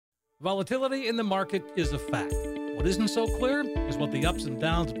Volatility in the market is a fact. What isn't so clear is what the ups and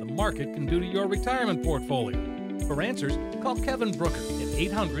downs of the market can do to your retirement portfolio. For answers, call Kevin Brucher at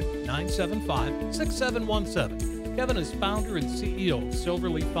 800-975-6717. Kevin is founder and CEO of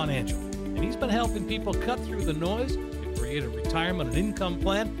Silverleaf Financial, and he's been helping people cut through the noise to create a retirement and income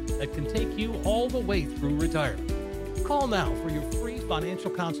plan that can take you all the way through retirement. Call now for your free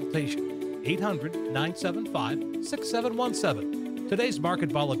financial consultation. 800-975-6717. Today's market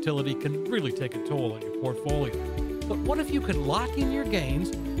volatility can really take a toll on your portfolio. But what if you could lock in your gains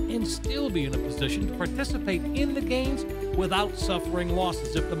and still be in a position to participate in the gains without suffering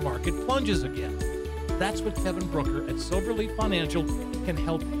losses if the market plunges again? That's what Kevin Brucher at Silverleaf Financial can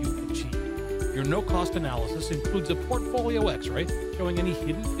help you achieve. Your no-cost analysis includes a portfolio x-ray showing any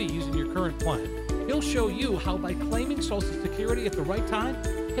hidden fees in your current plan. He'll show you how by claiming Social Security at the right time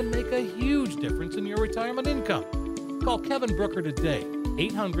can make a huge difference in your retirement income. Call Kevin Brucher today,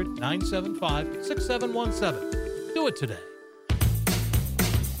 800-975-6717. Do it today.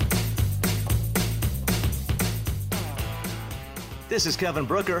 This is Kevin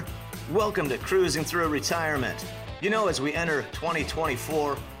Brucher. Welcome to Cruising Through Retirement. You know, as we enter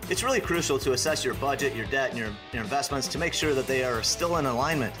 2024, it's really crucial to assess your budget, your debt, and your investments to make sure that they are still in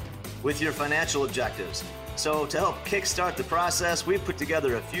alignment with your financial objectives. So to help kickstart the process, we've put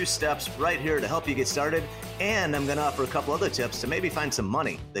together a few steps right here to help you get started, and I'm going to offer a couple other tips to maybe find some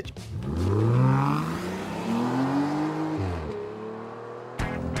money that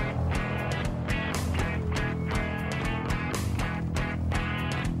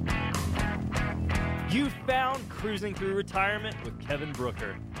You found Cruising Through Retirement with Kevin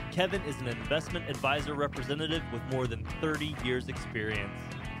Brucher. Kevin is an investment advisor representative with more than 30 years experience.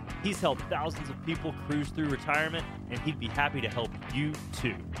 He's helped thousands of people cruise through retirement, and he'd be happy to help you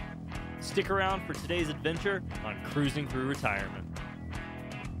too. Stick around for today's adventure on Cruising Through Retirement.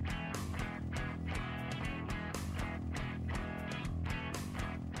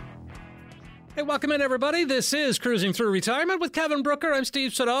 Hey, welcome in, everybody. This is Cruising Through Retirement with Kevin Brucher. I'm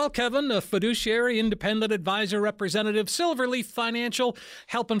Steve Siddall. Kevin, a fiduciary, independent advisor representative, Silverleaf Financial,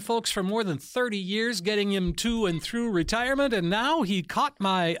 helping folks for more than 30 years, getting him to and through retirement. And now he caught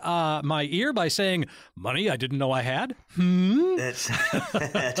my ear by saying, money I didn't know I had. That's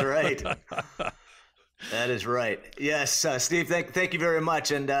right. That is right. Yes, Steve, thank you very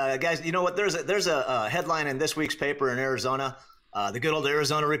much. And guys, you know what? There's a headline in this week's paper in Arizona, the good old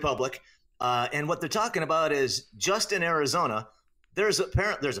Arizona Republic. And what they're talking about is just in Arizona, there's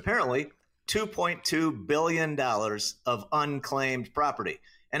apparently $2.2 billion of unclaimed property.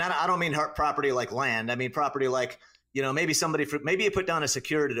 And I don't mean property like land. I mean property like, you know, maybe you put down a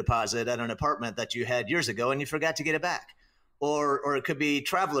security deposit at an apartment that you had years ago and you forgot to get it back. Or it could be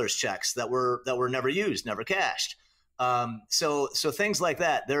traveler's checks that were never used, never cashed. So things like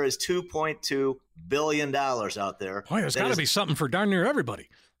that. There is $2.2 billion out there. Boy, there's got to be something for darn near everybody.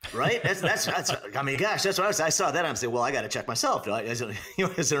 Right? That's I mean, gosh, that's what I saw that. I'm saying, well, I got to check myself.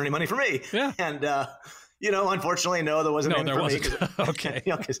 Is there any money for me? Yeah. And, unfortunately, no, there wasn't any for me. Okay.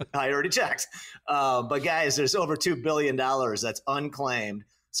 Because I already checked. But guys, there's over $2 billion that's unclaimed.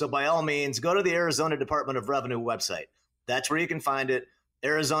 So by all means, go to the Arizona Department of Revenue website. That's where you can find it.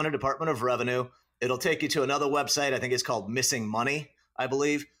 Arizona Department of Revenue. It'll take you to another website. I think it's called Missing Money, I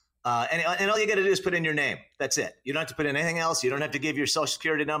believe. And all you got to do is put in your name. That's it. You don't have to put in anything else. You don't have to give your Social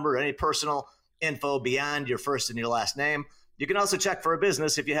Security number or any personal info beyond your first and your last name. You can also check for a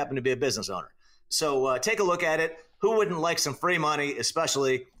business if you happen to be a business owner. So take a look at it. Who wouldn't like some free money,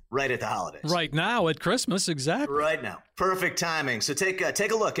 especially right at the holidays? Right now at Christmas, exactly. Right now. Perfect timing. So take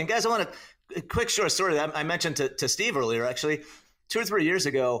a look. And guys, I want a quick short story that I mentioned to Steve earlier, actually. 2 or 3 years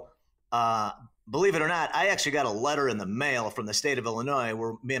ago, believe it or not, I actually got a letter in the mail from the state of Illinois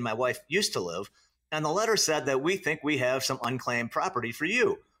where me and my wife used to live. And the letter said that we think we have some unclaimed property for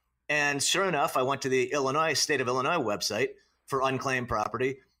you. And sure enough, I went to the state of Illinois website for unclaimed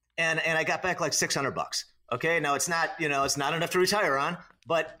property. And I got back like $600. Okay. Now it's not enough to retire on,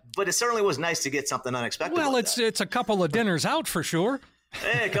 but it certainly was nice to get something unexpected. Well, like it's a couple of dinners out for sure.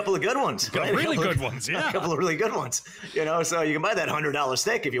 Hey, a couple of good ones. Right? Really good ones, yeah. A couple of really good ones. So you can buy that $100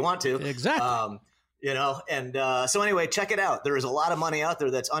 steak if you want to. Exactly. So anyway, check it out. There is a lot of money out there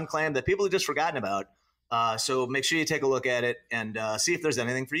that's unclaimed that people have just forgotten about. So make sure you take a look at it and see if there's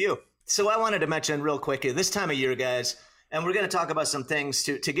anything for you. So I wanted to mention real quick this time of year, guys, and we're going to talk about some things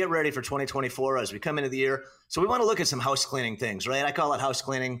to get ready for 2024 as we come into the year. So we want to look at some house cleaning things, right? I call it house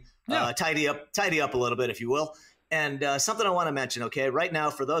cleaning, tidy up a little bit, if you will. And something I want to mention, okay, right now,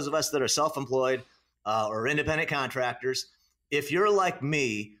 for those of us that are self-employed or independent contractors, if you're like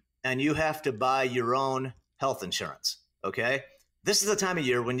me and you have to buy your own health insurance, okay, this is the time of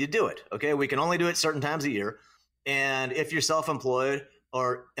year when you do it. Okay. We can only do it certain times a year. And if you're self-employed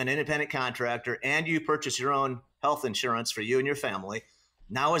or an independent contractor and you purchase your own health insurance for you and your family,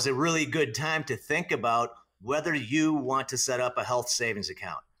 now is a really good time to think about whether you want to set up a health savings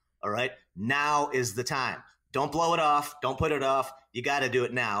account. All right. Now is the time. Don't blow it off. Don't put it off. You got to do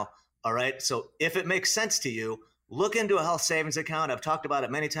it now. All right. So if it makes sense to you, look into a health savings account. I've talked about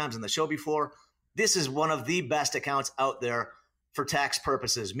it many times on the show before. This is one of the best accounts out there for tax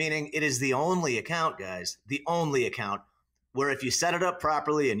purposes, meaning it is the only account, guys, the only account where if you set it up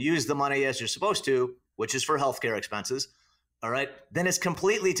properly and use the money as you're supposed to, which is for healthcare expenses, all right, then it's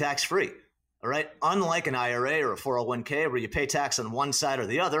completely tax-free. All right. Unlike an IRA or a 401k where you pay tax on one side or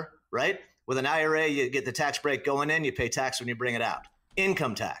the other, right? With an IRA, you get the tax break going in, you pay tax when you bring it out.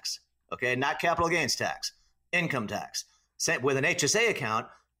 Income tax, okay? Not capital gains tax, income tax. With an HSA account,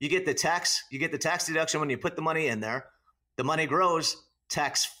 you get the tax deduction when you put the money in there. The money grows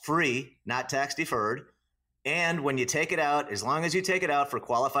tax-free, not tax-deferred. And when you take it out, as long as you take it out for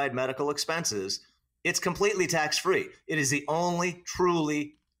qualified medical expenses, it's completely tax-free. It is the only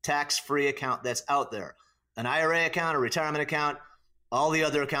truly tax-free account that's out there. An IRA account, a retirement account, all the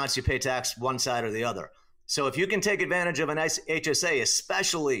other accounts you pay tax one side or the other. So if you can take advantage of a nice HSA,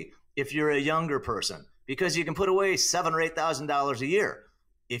 especially if you're a younger person, because you can put away $7,000 or $8,000 a year.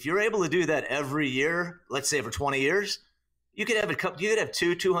 If you're able to do that every year, let's say for 20 years, you could have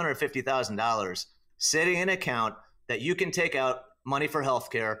 $250,000 sitting in an account that you can take out money for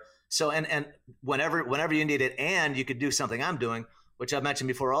healthcare. So and whenever you need it, and you could do something I'm doing, which I've mentioned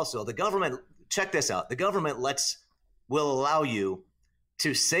before also. The government, check this out. The government will allow you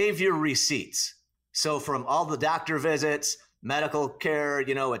to save your receipts. So from all the doctor visits, medical care,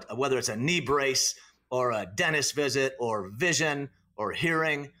 whether it's a knee brace or a dentist visit or vision or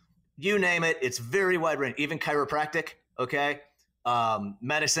hearing, you name it, it's very wide range, even chiropractic, okay?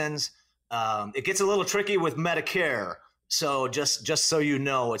 Medicines. It gets a little tricky with Medicare. So just so you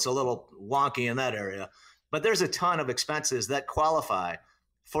know, it's a little wonky in that area. But there's a ton of expenses that qualify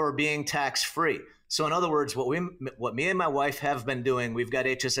for being tax-free. So in other words, what me and my wife have been doing, we've got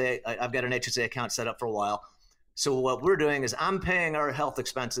HSA. I've got an HSA account set up for a while. So what we're doing is I'm paying our health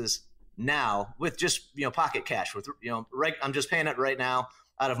expenses now with just pocket cash. I'm just paying it right now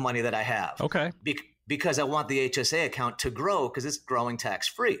out of money that I have. Okay. Because I want the HSA account to grow because it's growing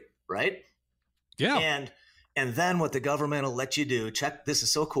tax-free, right? Yeah. And then what the government will let you do, check, this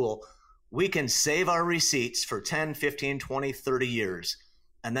is so cool. We can save our receipts for 10, 15, 20, 30 years.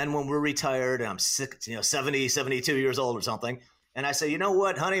 And then when we're retired and I'm 70, 72 years old or something, and I say, you know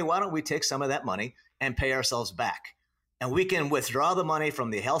what, honey, why don't we take some of that money and pay ourselves back? And we can withdraw the money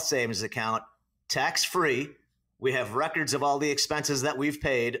from the health savings account tax-free. We have records of all the expenses that we've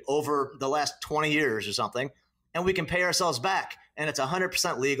paid over the last 20 years or something, and we can pay ourselves back. And it's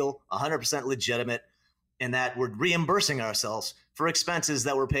 100% legal, 100% legitimate, in that we're reimbursing ourselves for expenses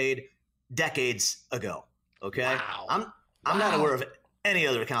that were paid decades ago. Okay. Wow. I'm not aware of any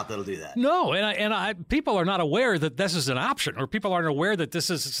other account that'll do that. No, and people are not aware that this is an option, or people aren't aware that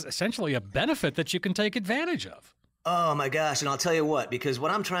this is essentially a benefit that you can take advantage of. Oh my gosh. And I'll tell you what, because what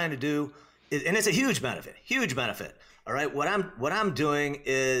I'm trying to do is, and it's a huge benefit. All right. What I'm doing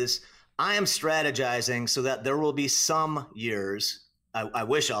is I am strategizing so that there will be some years, I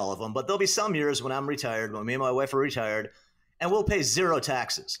wish all of them, but there'll be some years when I'm retired, when me and my wife are retired, and we'll pay zero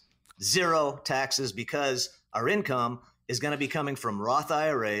taxes because our income is going to be coming from Roth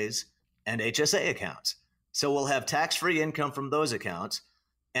IRAs and HSA accounts. So we'll have tax-free income from those accounts.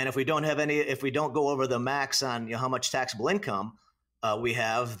 And if we don't go over the max on how much taxable income we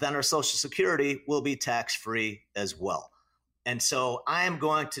have, then our Social Security will be tax-free as well. And so I am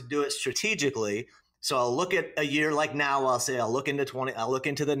going to do it strategically. So I'll look at a year like now, I'll look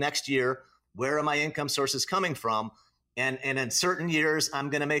into the next year. Where are my income sources coming from? And in certain years, I'm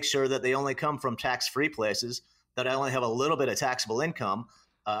going to make sure that they only come from tax-free places, that I only have a little bit of taxable income.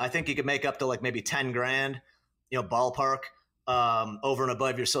 I think you could make up to like maybe 10 grand, ballpark, over and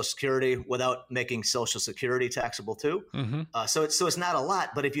above your Social Security without making Social Security taxable too. Mm-hmm. So it's not a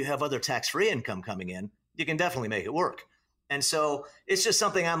lot, but if you have other tax-free income coming in, you can definitely make it work. And so it's just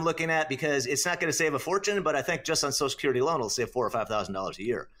something I'm looking at because it's not going to save a fortune, but I think just on Social Security alone, it'll save $4,000 or $5,000 a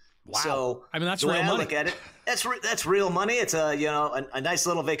year. Wow. So that's the way real I money. look at it, that's real money. It's a nice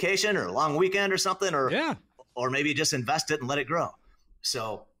little vacation or a long weekend or something, or maybe just invest it and let it grow.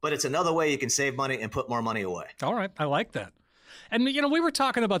 So, but it's another way you can save money and put more money away. All right. I like that. And, we were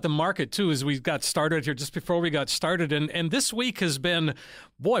talking about the market, too, as we got started here, just before we got started. And this week has been,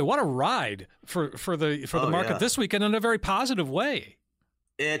 boy, what a ride for the market this week, and in a very positive way.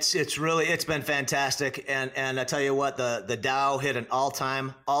 It's been fantastic. And I tell you what, the Dow hit an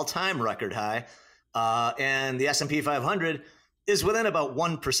all-time record high. And the S&P 500 is within about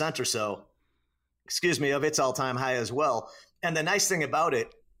 1% or so, of its all-time high as well. And the nice thing about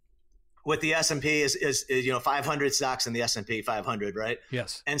it with the S&P is 500 stocks in the S&P 500, right?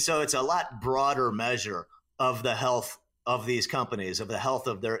 Yes. And so it's a lot broader measure of the health of these companies, of the health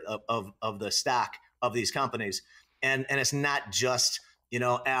of their of the stock of these companies. And it's not just,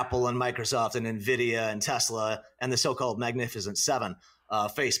 Apple and Microsoft and Nvidia and Tesla and the so-called Magnificent Seven,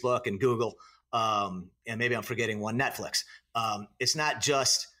 Facebook and Google, and maybe I'm forgetting one, Netflix. It's not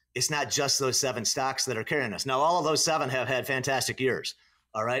just those 7 stocks that are carrying us. Now, all of those 7 have had fantastic years.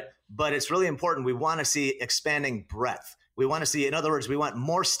 All right. But it's really important. We want to see expanding breadth. We want to see, in other words, we want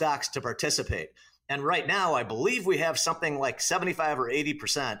more stocks to participate. And right now, I believe we have something like 75 or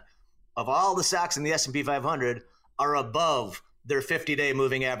 80% of all the stocks in the S&P 500 are above their 50-day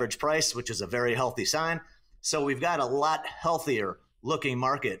moving average price, which is a very healthy sign. So we've got a lot healthier looking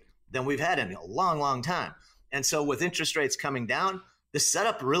market than we've had in a long, long time. And so with interest rates coming down, the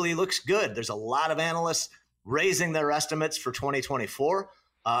setup really looks good. There's a lot of analysts raising their estimates for 2024.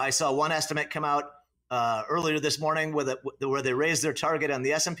 I saw one estimate come out earlier this morning where they raised their target on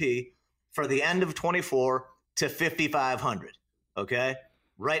the S&P for the end of 24 to 5,500. Okay.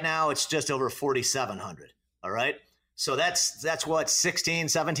 Right now it's just over 4,700. All right. So that's what 16,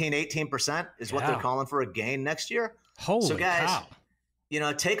 17, 18% is what they're calling for a gain next year. Holy so guys,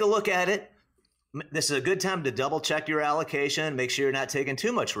 cow. Take a look at it. This is a good time to double check your allocation. Make sure you're not taking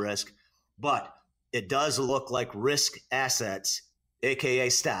too much risk, but it does look like risk assets, AKA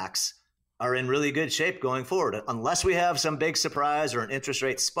stocks, are in really good shape going forward. Unless we have some big surprise or an interest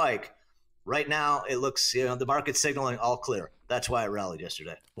rate spike, right now it looks, the market's signaling all clear. That's why it rallied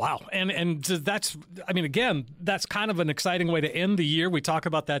yesterday. Wow. And that's, again, that's kind of an exciting way to end the year. We talk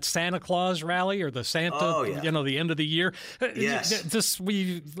about that Santa Claus rally or the Santa, the end of the year. Yes.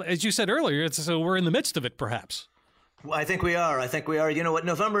 As you said earlier, so we're in the midst of it, perhaps. Well, I think we are. You know what?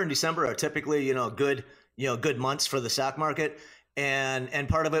 November and December are typically, good months for the stock market. And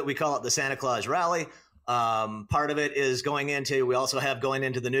part of it, we call it the Santa Claus rally. Part of it is we also have going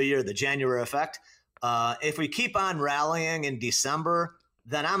into the new year, the January effect. If we keep on rallying in December,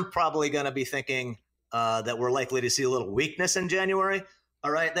 then I'm probably going to be thinking that we're likely to see a little weakness in January. All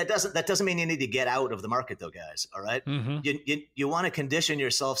right. That doesn't mean you need to get out of the market though, guys. All right. Mm-hmm. You want to condition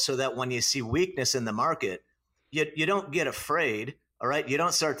yourself so that when you see weakness in the market, you don't get afraid. All right. You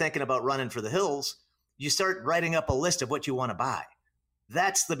don't start thinking about running for the hills. You start writing up a list of what you want to buy.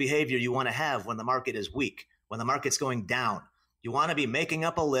 That's the behavior you want to have when the market is weak, when the market's going down. You want to be making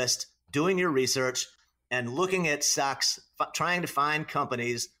up a list, doing your research, and looking at stocks, trying to find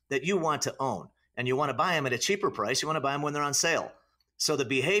companies that you want to own. And you want to buy them at a cheaper price. You want to buy them when they're on sale. So the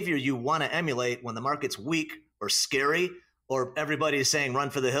behavior you want to emulate when the market's weak or scary or everybody is saying run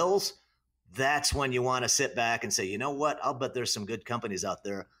for the hills, that's when you want to sit back and say, you know what? I'll bet there's some good companies out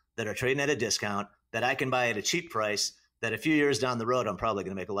there that are trading at a discount that I can buy at a cheap price that a few years down the road, I'm probably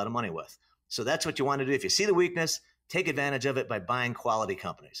going to make a lot of money with. So that's what you want to do. If you see the weakness, take advantage of it by buying quality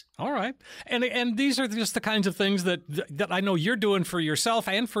companies. All right. And these are just the kinds of things that I know you're doing for yourself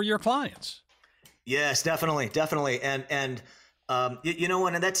and for your clients. Yes, definitely. And and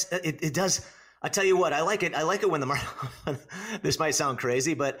that's, it does. I tell you what, I like it when the market, this might sound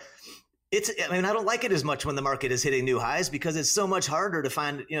crazy, but I don't like it as much when the market is hitting new highs because it's so much harder to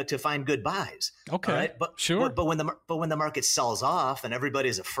find good buys. Okay. Right? But sure. But when the market sells off and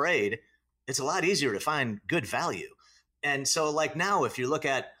everybody's afraid, it's a lot easier to find good value. And so like now, if you look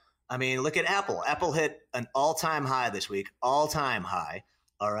at Apple. Apple hit an all-time high this week, all-time high.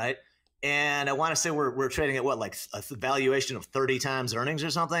 All right. And I want to say we're trading at like a valuation of 30 times earnings or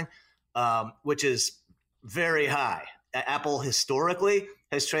something, which is very high. Apple historically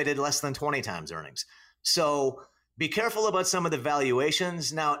has traded less than 20 times earnings. So be careful about some of the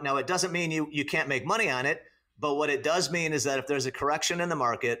valuations. Now it doesn't mean you can't make money on it, but what it does mean is that if there's a correction in the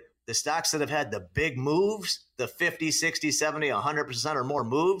market, the stocks that have had the big moves, the 50, 60, 70, 100% or more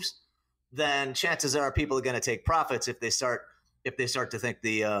moves, then chances are people are going to take profits if they start to think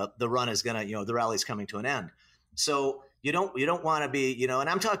the run is going to, the rally's coming to an end. So you don't want to be, and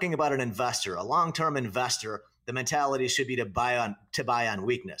I'm talking about an investor, a long-term investor. The mentality should be to buy on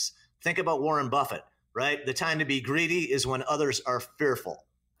weakness. Think about Warren Buffett, right? The time to be greedy is when others are fearful.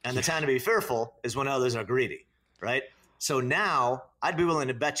 And the time to be fearful is when others are greedy, right? So now I'd be willing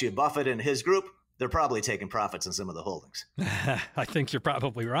to bet you Buffett and his group, they're probably taking profits in some of the holdings. I think you're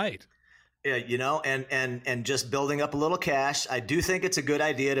probably right. Yeah, and just building up a little cash. I do think it's a good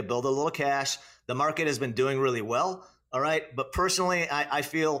idea to build a little cash. The market has been doing really well. All right. But personally, I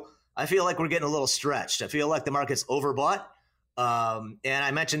feel like we're getting a little stretched. I feel like the market's overbought. And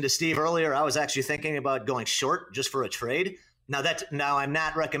I mentioned to Steve earlier, I was actually thinking about going short just for a trade. Now I'm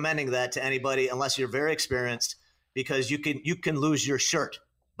not recommending that to anybody unless you're very experienced, because you can lose your shirt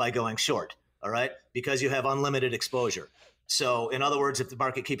by going short. All right. Because you have unlimited exposure. So in other words, if the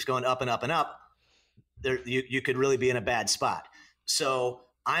market keeps going up and up and up, you could really be in a bad spot. So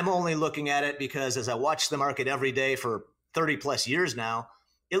I'm only looking at it because as I watch the market every day for 30 plus years now,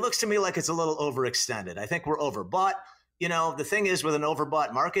 it looks to me like it's a little overextended. I think we're overbought. The thing is, with an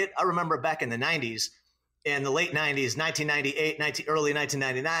overbought market, I remember back in the 90s, in the late 90s, 1998, early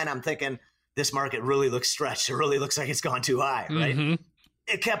 1999, I'm thinking this market really looks stretched. It really looks like it's gone too high, right? Mm-hmm.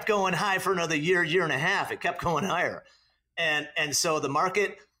 It kept going high for another year and a half. It kept going higher. And so the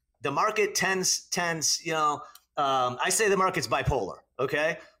market tends, I say the market's bipolar.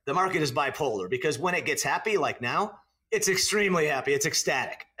 Okay. The market is bipolar because when it gets happy, like now, it's extremely happy. It's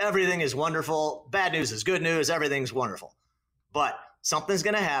ecstatic. Everything is wonderful. Bad news is good news. Everything's wonderful. But something's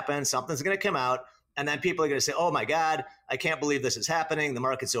going to happen. Something's going to come out. And then people are going to say, oh my God, I can't believe this is happening. The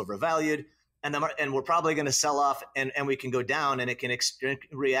market's overvalued. And we're probably going to sell off and we can go down, and it can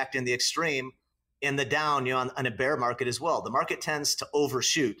react in the extreme in the down, on a bear market as well. The market tends to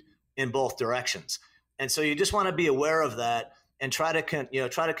overshoot in both directions. And so you just want to be aware of that and try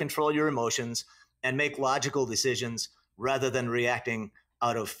to control your emotions and make logical decisions rather than reacting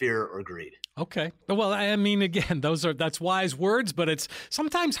out of fear or greed. Okay. Well, I mean, again, that's wise words, but it's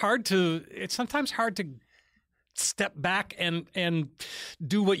sometimes hard to step back and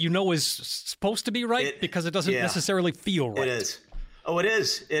do what is supposed to be right because it doesn't necessarily feel right. It is. Oh, it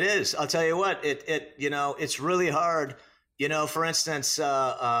is. It is. I'll tell you what, it's really hard. For instance,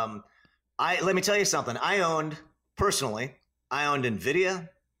 let me tell you something. I owned NVIDIA,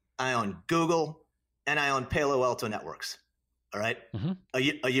 I owned Google, and I owned Palo Alto Networks. All right. Mm-hmm.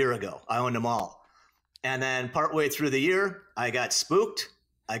 A year ago, I owned them all. And then partway through the year, I got spooked,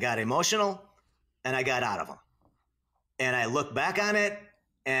 I got emotional, and I got out of them. And I look back on it,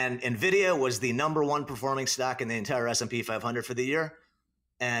 and NVIDIA was the number one performing stock in the entire S&P 500 for the year.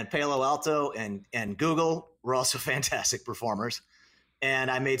 And Palo Alto and Google were also fantastic performers.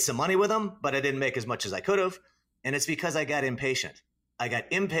 And I made some money with them, but I didn't make as much as I could have. And it's because I got impatient.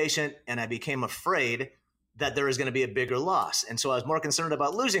 And I became afraid that there was going to be a bigger loss. And so I was more concerned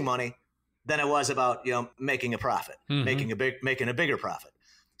about losing money than I was about, making a profit, mm-hmm. making a bigger profit.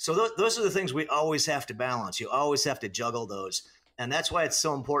 So those are the things we always have to balance. You always have to juggle those. And that's why it's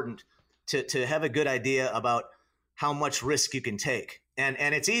so important to have a good idea about how much risk you can take. And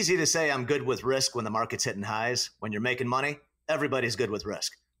it's easy to say I'm good with risk when the market's hitting highs. When you're making money, everybody's good with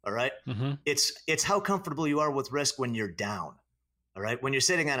risk. All right. Mm-hmm. It's how comfortable you are with risk when you're down. All right. When you're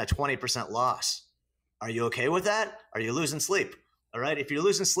sitting on a 20% loss, are you okay with that? Are you losing sleep? All right. If you're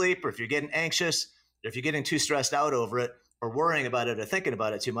losing sleep, or if you're getting anxious, or if you're getting too stressed out over it, or worrying about it, or thinking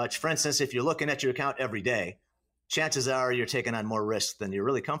about it too much. For instance, if you're looking at your account every day, chances are you're taking on more risk than you're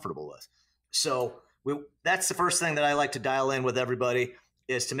really comfortable with. So that's the first thing that I like to dial in with everybody,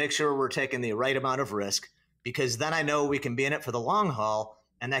 is to make sure we're taking the right amount of risk, because then I know we can be in it for the long haul.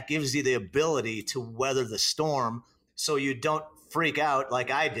 And that gives you the ability to weather the storm, so you don't freak out like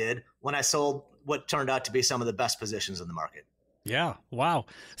I did when I sold what turned out to be some of the best positions in the market. Yeah. Wow.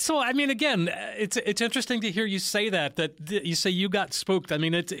 So, I mean, again, it's interesting to hear you say that you say you got spooked. I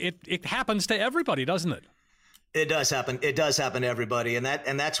mean, it happens to everybody, doesn't it? It does happen. It does happen to everybody. And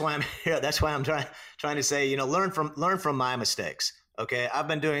that's why I'm here. That's why I'm trying to say, learn from my mistakes. Okay. I've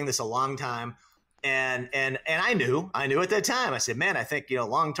been doing this a long time. And I knew at that time, I said, man, I think,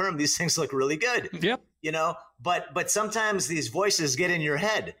 long term, these things look really good. Yep. But sometimes these voices get in your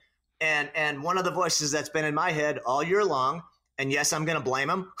head. And one of the voices that's been in my head all year long, and yes, I'm going to blame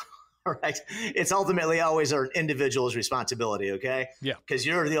them. All right. It's ultimately always our individual's responsibility. Okay. Yeah. Because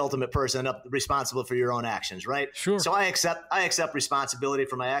you're the ultimate person responsible for your own actions. Right. Sure. So I accept responsibility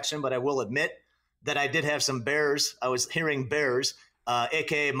for my action, but I will admit that I did have some bears. I was hearing bears,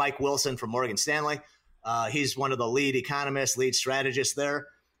 AKA Mike Wilson from Morgan Stanley. He's one of the lead economists, lead strategists there.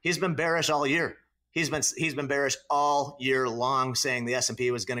 He's been bearish all year. He's been bearish all year long, saying the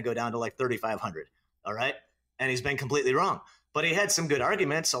S&P was going to go down to like 3,500. All right. And he's been completely wrong. But he had some good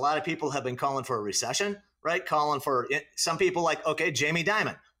arguments. A lot of people have been calling for a recession, right? Calling for some people like, okay, Jamie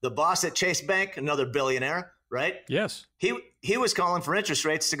Dimon, the boss at Chase Bank, another billionaire, right? Yes. He was calling for interest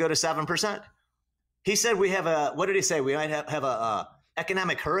rates to go to 7%. He said we have what did he say? We might have a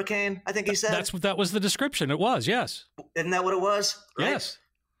economic hurricane, I think he said. That was the description. It was, yes. Isn't that what it was? Right? Yes.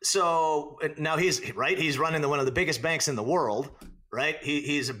 So now he's running one of the biggest banks in the world, right?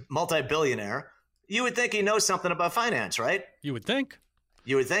 He's a multi-billionaire. You would think he knows something about finance, right? You would think.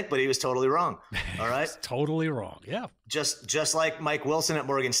 You would think, but he was totally wrong. All right. Totally wrong. Yeah. Just like Mike Wilson at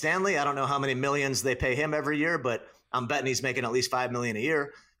Morgan Stanley. I don't know how many millions they pay him every year, but I'm betting he's making at least $5 million a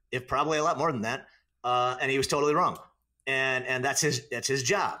year, if probably a lot more than that. And he was totally wrong. And that's his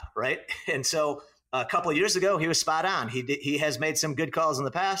job, right? And so a couple of years ago, he was spot on. He has made some good calls in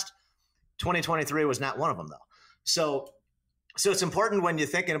the past. 2023 was not one of them, though. So it's important when you're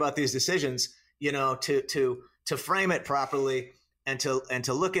thinking about these decisions, to frame it properly and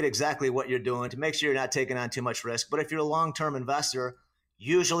to look at exactly what you're doing, to make sure you're not taking on too much risk. But if you're a long-term investor,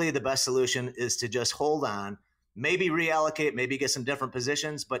 usually the best solution is to just hold on, maybe reallocate, maybe get some different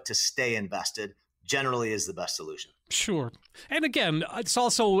positions, but to stay invested generally is the best solution. Sure. And again, it's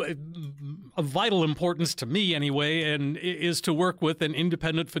also of vital importance to me anyway, and is to work with an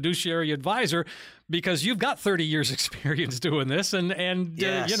independent fiduciary advisor, because you've got 30 years experience doing this and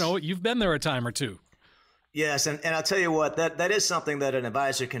yes. You've been there a time or two. Yes. And I'll tell you what, that is something that an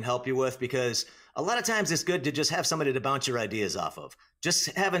advisor can help you with, because a lot of times it's good to just have somebody to bounce your ideas off of, just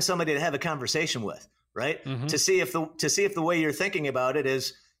having somebody to have a conversation with, right? Mm-hmm. To see if the way you're thinking about it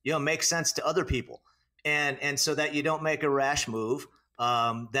is, makes sense to other people. And so that you don't make a rash move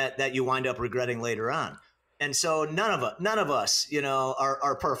that you wind up regretting later on. And so none of us,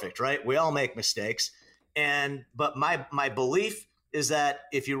 are perfect, right? We all make mistakes. But my belief is that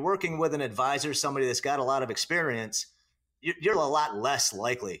if you're working with an advisor, somebody that's got a lot of experience, you're a lot less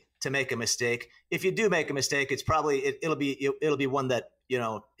likely to make a mistake. If you do make a mistake, it's probably it'll be one that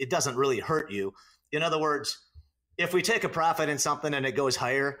it doesn't really hurt you. In other words, if we take a profit in something and it goes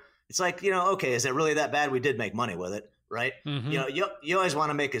higher, it's like, okay, is it really that bad? We did make money with it, right? Mm-hmm. You always want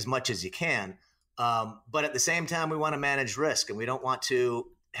to make as much as you can. But at the same time, we want to manage risk, and we don't want to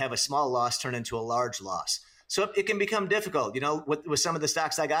have a small loss turn into a large loss. So it can become difficult. With some of the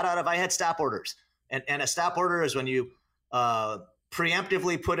stocks I got out of, I had stop orders. And a stop order is when you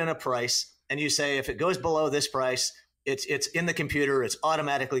preemptively put in a price and you say, if it goes below this price, it's in the computer, it's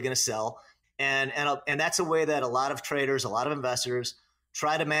automatically going to sell. And that's a way that a lot of traders, a lot of investors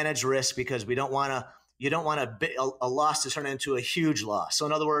try to manage risk, because you don't want a loss to turn into a huge loss. So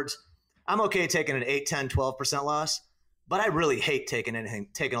in other words, I'm okay taking an 8, 10, 12% loss, but I really hate taking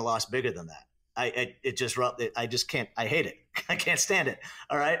a loss bigger than that. I just can't. I hate it. I can't stand it.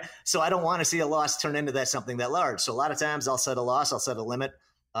 All right. So I don't want to see a loss turn into something that large. So a lot of times I'll set a loss. I'll set a limit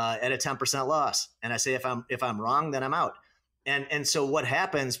at a 10% loss, and I say if I'm wrong, then I'm out. And so what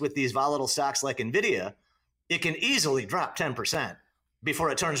happens with these volatile stocks like Nvidia, it can easily drop 10%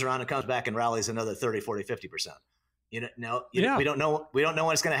 before it turns around and comes back and rallies another 30, 40, 50%. We don't know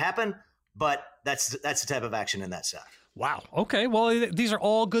what's going to happen, but that's the type of action in that stock. Wow. Okay. Well, these are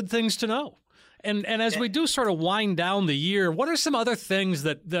all good things to know. And as we do sort of wind down the year, what are some other things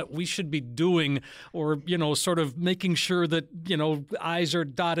that we should be doing, or, sort of making sure that, I's are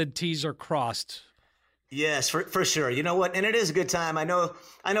dotted, T's are crossed? Yes, for sure. You know what? And it is a good time. I know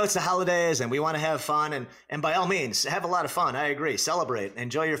it's the holidays and we want to have fun, and by all means, have a lot of fun. I agree. Celebrate,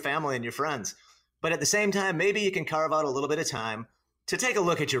 enjoy your family and your friends. But at the same time, maybe you can carve out a little bit of time to take a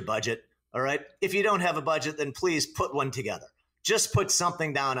look at your budget. All right. If you don't have a budget, then please put one together. Just put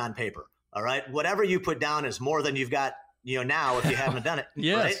something down on paper. All right. Whatever you put down is more than you've got, now, if you haven't done it.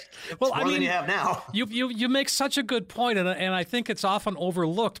 Yes. Right? It's more than you have now. You make such a good point, and I think it's often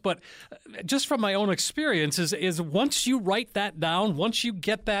overlooked. But just from my own experience, is once you write that down, once you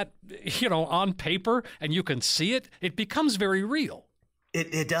get that, on paper and you can see it, it becomes very real.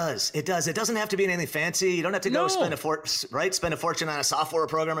 It does. It does. It doesn't have to be anything fancy. You don't have to go spend a fortune on a software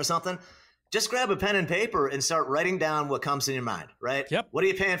program or something. Just grab a pen and paper and start writing down what comes in your mind, right? Yep. What are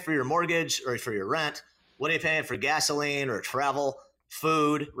you paying for your mortgage or for your rent? What are you paying for gasoline or travel,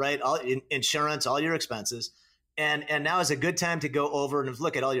 food, right? All insurance, all your expenses. And now is a good time to go over and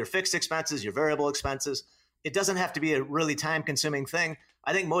look at all your fixed expenses, your variable expenses. It doesn't have to be a really time-consuming thing.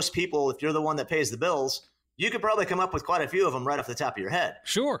 I think most people, if you're the one that pays the bills, you could probably come up with quite a few of them right off the top of your head.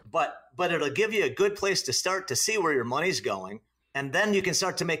 Sure. But it'll give you a good place to start to see where your money's going. And then you can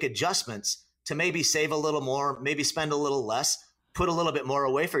start to make adjustments to maybe save a little more, maybe spend a little less, put a little bit more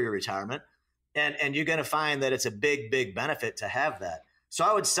away for your retirement. And you're going to find that it's a big, big benefit to have that. So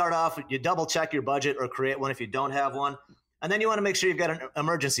I would start off, you double check your budget or create one if you don't have one. And then you want to make sure you've got an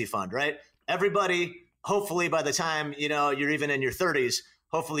emergency fund, right? Everybody, hopefully by the time, you're even in your 30s,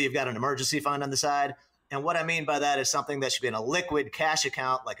 hopefully you've got an emergency fund on the side. And what I mean by that is something that should be in a liquid cash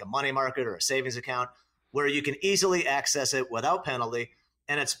account, like a money market or a savings account, where you can easily access it without penalty.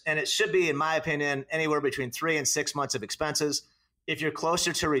 And it should be, in my opinion, anywhere between 3 and 6 months of expenses. If you're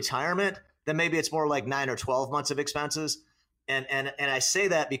closer to retirement, then maybe it's more like 9 or 12 months of expenses. And I say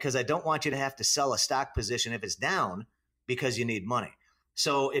that because I don't want you to have to sell a stock position if it's down because you need money.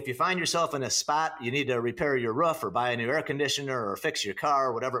 So if you find yourself in a spot, you need to repair your roof or buy a new air conditioner or fix your car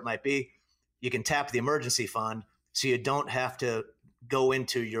or whatever it might be, you can tap the emergency fund so you don't have to go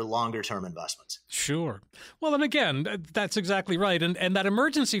into your longer term investments. Sure. Well, and again, that's exactly right. And that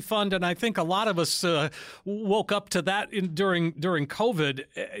emergency fund, and I think a lot of us woke up to that during COVID,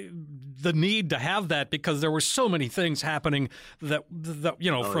 the need to have that because there were so many things happening that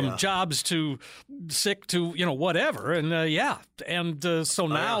from jobs to sick to, whatever. And so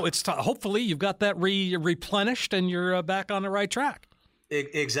now it's hopefully you've got that replenished and you're back on the right track.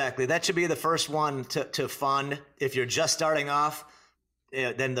 Exactly. That should be the first one to fund. If you're just starting off,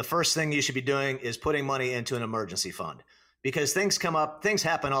 then the first thing you should be doing is putting money into an emergency fund, because things come up, things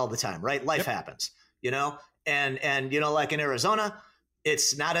happen all the time, right? Life happens, and like in Arizona,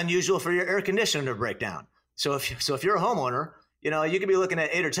 it's not unusual for your air conditioner to break down. So if you're a homeowner, you could be looking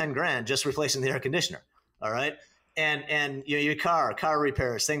at $8 or $10 grand just replacing the air conditioner. All right. And your car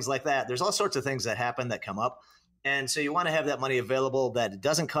repairs, things like that. There's all sorts of things that happen that come up. And so you want to have that money available that it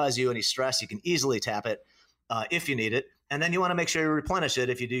doesn't cause you any stress. You can easily tap it if you need it. And then you want to make sure you replenish it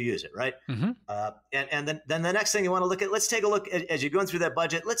if you do use it, right? Mm-hmm. And then the next thing you want to look at, let's take a look as you're going through that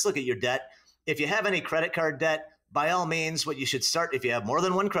budget. Let's look at your debt. If you have any credit card debt, by all means, what you should start, if you have more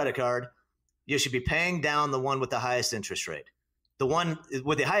than one credit card, you should be paying down the one with the highest interest rate. The one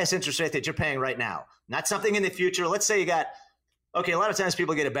with the highest interest rate that you're paying right now, not something in the future. Let's say a lot of times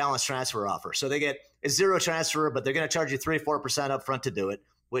people get a balance transfer offer. So they get a zero transfer, but they're going to charge you 3-4% up front to do it,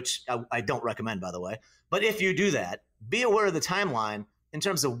 which I don't recommend, by the way. But if you do that, be aware of the timeline in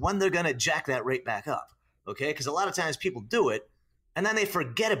terms of when they're going to jack that rate back up, okay? Because a lot of times people do it, and then they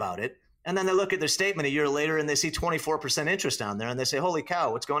forget about it, and then they look at their statement a year later, and they see 24% interest on there, and they say, holy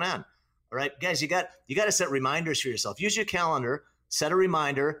cow, what's going on? All right, guys, you got to set reminders for yourself. Use your calendar, set a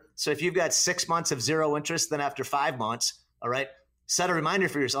reminder. So if you've got 6 months of zero interest, then after 5 months, all right, set a reminder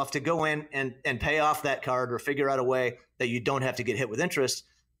for yourself to go in and pay off that card or figure out a way that you don't have to get hit with interest,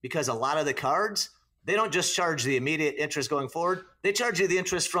 because a lot of the cards, they don't just charge the immediate interest going forward. They charge you the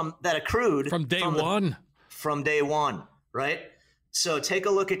interest from that accrued from day one. From day one, right? So take a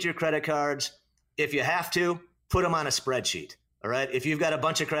look at your credit cards. If you have to, put them on a spreadsheet, all right? If you've got a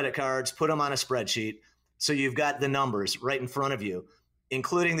bunch of credit cards, put them on a spreadsheet so you've got the numbers right in front of you,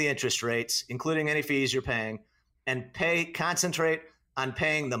 including the interest rates, including any fees you're paying, and concentrate on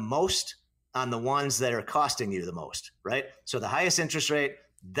paying the most on the ones that are costing you the most, right? So the highest interest rate,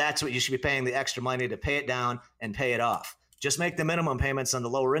 that's what you should be paying the extra money to pay it down and pay it off. Just make the minimum payments on the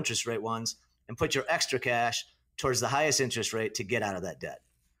lower interest rate ones and put your extra cash towards the highest interest rate to get out of that debt.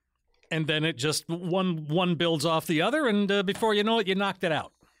 And then it just one builds off the other, and before you know it, you knocked it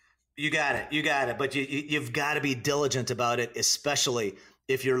out. You got it. But you've got to be diligent about it, especially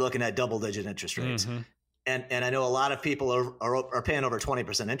if you're looking at double-digit interest rates. Mm-hmm. And I know a lot of people are paying over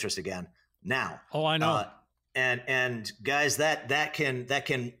 20% interest again now. Oh, I know. And guys, it's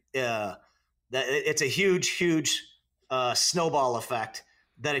a huge snowball effect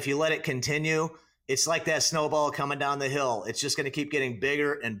that if you let it continue, it's like that snowball coming down the hill. It's just going to keep getting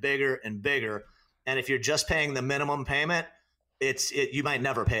bigger and bigger and bigger. And if you're just paying the minimum payment, you might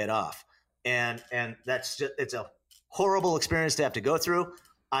never pay it off. And it's a horrible experience to have to go through.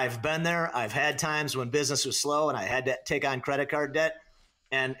 I've been there. I've had times when business was slow and I had to take on credit card debt,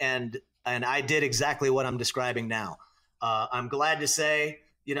 and I did exactly what I'm describing now. I'm glad to say,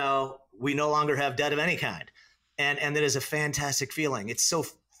 we no longer have debt of any kind, and it is a fantastic feeling. It's so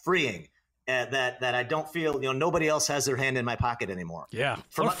freeing that I don't feel, nobody else has their hand in my pocket anymore. Yeah,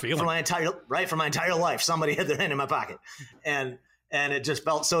 for my entire life, somebody had their hand in my pocket, and it just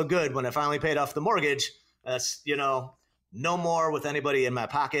felt so good when I finally paid off the mortgage. That's no more with anybody in my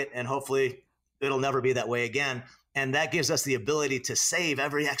pocket, and hopefully it'll never be that way again. And that gives us the ability to save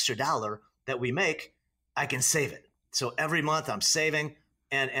every extra dollar that we make. I can save it. So every month I'm saving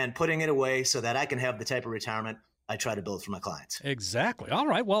and putting it away so that I can have the type of retirement I try to build for my clients. Exactly. All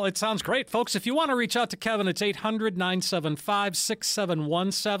right. Well, it sounds great. Folks, if you want to reach out to Kevin, it's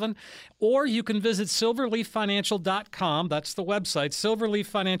 800-975-6717, or you can visit silverleaffinancial.com. That's the website,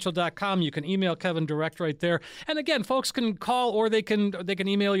 silverleaffinancial.com. You can email Kevin direct right there. And again, folks can call or they can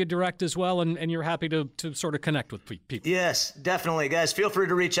email you direct as well, and you're happy to sort of connect with people. Yes, definitely. Guys, feel free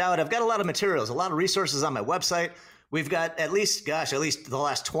to reach out. I've got a lot of materials, a lot of resources on my website. We've got at least the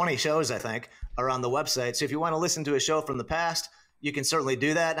last 20 shows, I think, are on the website. So if you want to listen to a show from the past, you can certainly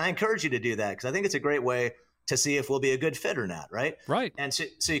do that. And I encourage you to do that because I think it's a great way to see if we'll be a good fit or not, right? Right. And so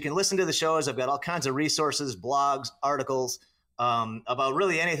you can listen to the shows. I've got all kinds of resources, blogs, articles about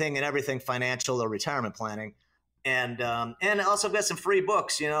really anything and everything financial or retirement planning. And also got some free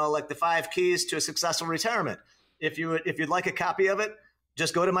books, like the 5 Keys to a Successful Retirement. If you'd like a copy of it,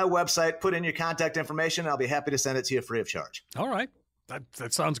 just go to my website, put in your contact information. I'll be happy to send it to you free of charge. All right.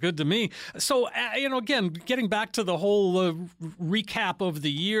 That sounds good to me. So, again, getting back to the whole recap of the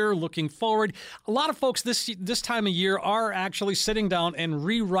year, looking forward, a lot of folks this time of year are actually sitting down and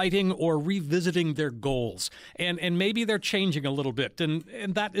rewriting or revisiting their goals. And maybe they're changing a little bit. And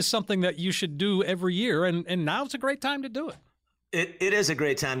that is something that you should do every year. And now's a great time to do it. It is a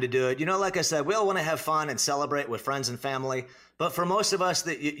great time to do it. Like I said, we all want to have fun and celebrate with friends and family. But for most of us,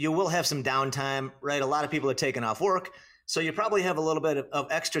 you will have some downtime, right? A lot of people are taking off work. So you probably have a little bit of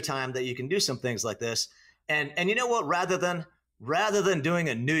extra time that you can do some things like this. And you know what? Rather than doing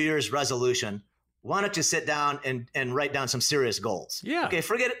a New Year's resolution, why don't you sit down and write down some serious goals? Yeah. Okay.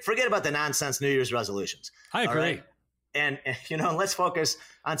 Forget about the nonsense New Year's resolutions. I agree. Right? And let's focus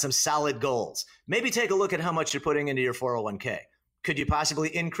on some solid goals. Maybe take a look at how much you're putting into your 401k. Could you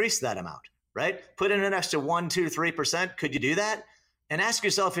possibly increase that amount? Right? Put in an extra 1%, 2%, 3%. Could you do that? And ask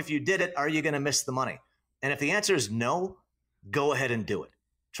yourself, if you did it, are you going to miss the money? And if the answer is no, go ahead and do it.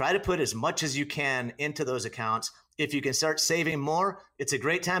 Try to put as much as you can into those accounts. If you can start saving more, it's a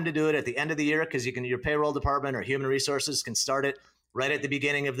great time to do it at the end of the year, because your payroll department or human resources can start it right at the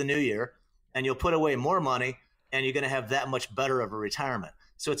beginning of the new year, and you'll put away more money, and you're going to have that much better of a retirement.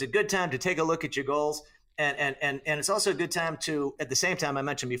 So it's a good time to take a look at your goals. And it's also a good time to, at the same time I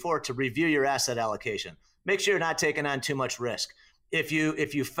mentioned before, to review your asset allocation. Make sure you're not taking on too much risk. If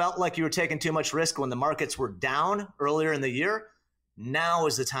you felt like you were taking too much risk when the markets were down earlier in the year, now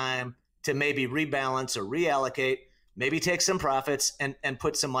is the time to maybe rebalance or reallocate, maybe take some profits and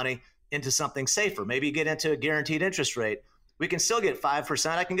put some money into something safer. Maybe get into a guaranteed interest rate. We can still get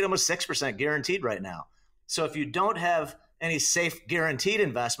 5%. I can get almost 6% guaranteed right now. So if you don't have any safe guaranteed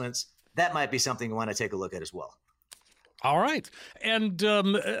investments, that might be something you want to take a look at as well. All right. And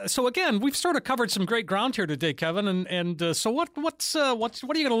so, again, we've sort of covered some great ground here today, Kevin. And so what are you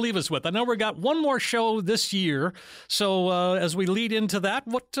going to leave us with? I know we got one more show this year. So as we lead into that,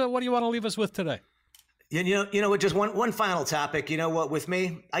 what do you want to leave us with today? You know, just one final topic. You know what? With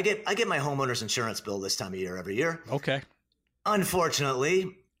me, I get my homeowner's insurance bill this time of year every year. Okay.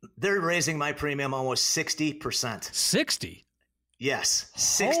 Unfortunately, they're raising my premium almost 60%. 60? Yes,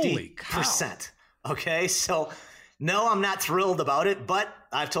 60%. Holy cow. Okay, so no, I'm not thrilled about it, but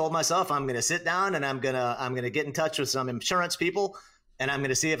I've told myself I'm going to sit down and I'm going to get in touch with some insurance people, and I'm going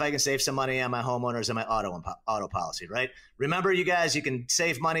to see if I can save some money on my homeowners and my auto policy, right? Remember, you guys, you can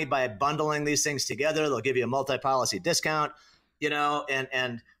save money by bundling these things together. They'll give you a multi-policy discount,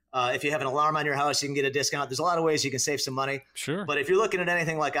 and if you have an alarm on your house, you can get a discount. There's a lot of ways you can save some money. Sure. But if you're looking at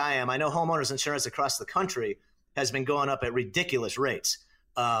anything like I am, I know homeowners insurance across the country has been going up at ridiculous rates.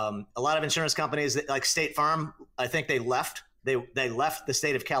 A lot of insurance companies like State Farm, I think they left the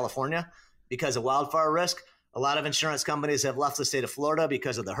state of California because of wildfire risk. A lot of insurance companies have left the state of Florida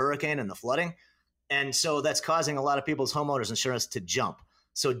because of the hurricane and the flooding. And so that's causing a lot of people's homeowners insurance to jump.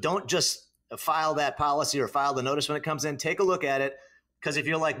 So don't just file that policy or file the notice when it comes in. Take a look at it, because if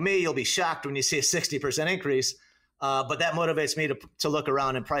you're like me, you'll be shocked when you see a 60% increase. But that motivates me to look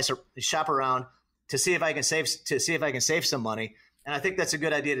around and shop around to see if I can save some money. And I think that's a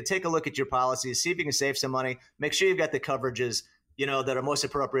good idea, to take a look at your policies, see if you can save some money, make sure you've got the coverages, that are most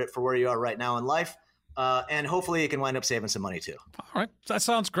appropriate for where you are right now in life. And hopefully you can wind up saving some money too. All right. That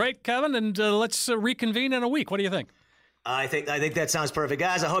sounds great, Kevin. And let's reconvene in a week. What do you think? I think that sounds perfect.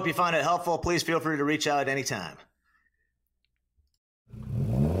 Guys, I hope you found it helpful. Please feel free to reach out anytime.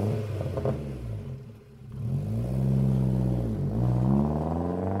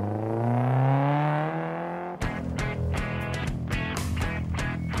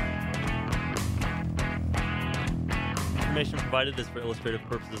 Information provided is for illustrative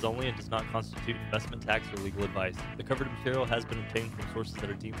purposes only and does not constitute investment, tax, or legal advice. The covered material has been obtained from sources that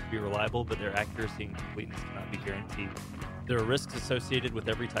are deemed to be reliable, but their accuracy and completeness cannot be guaranteed. There are risks associated with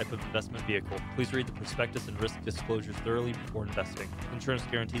every type of investment vehicle. Please read the prospectus and risk disclosures thoroughly before investing. Insurance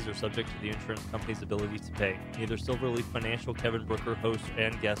guarantees are subject to the insurance company's ability to pay. Neither Silverleaf Financial, Kevin Brucher, hosts,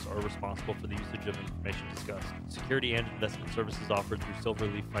 and guests are responsible for the usage of information discussed. Security and investment services offered through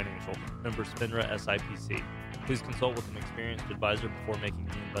Silverleaf Financial. Member FINRA SIPC. Please consult with an experienced advisor before making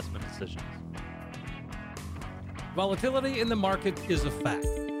any investment decisions. Volatility in the market is a fact.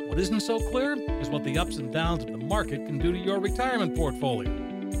 What isn't so clear is what the ups and downs of the market can do to your retirement portfolio.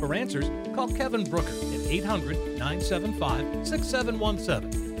 For answers, call Kevin Brucher at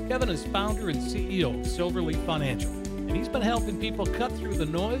 800-975-6717. Kevin is founder and CEO of Silverleaf Financial, and he's been helping people cut through the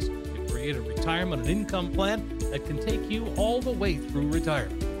noise to create a retirement and income plan that can take you all the way through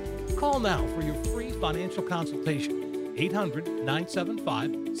retirement. Call now for your free financial consultation.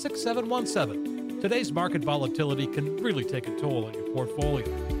 800-975-6717. Today's market volatility can really take a toll on your portfolio.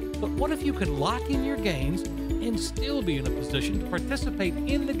 But what if you could lock in your gains and still be in a position to participate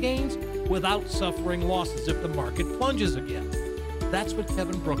in the gains without suffering losses if the market plunges again? That's what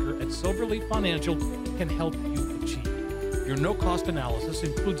Kevin Brucher at Silverleaf Financial can help you achieve. Your no-cost analysis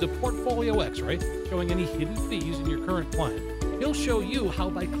includes a portfolio x-ray showing any hidden fees in your current plan. He'll show you how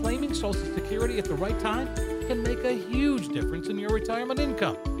by claiming Social Security at the right time can make a huge difference in your retirement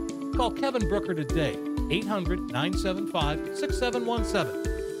income. Call Kevin Brucher today,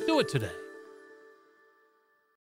 800-975-6717. Do it today.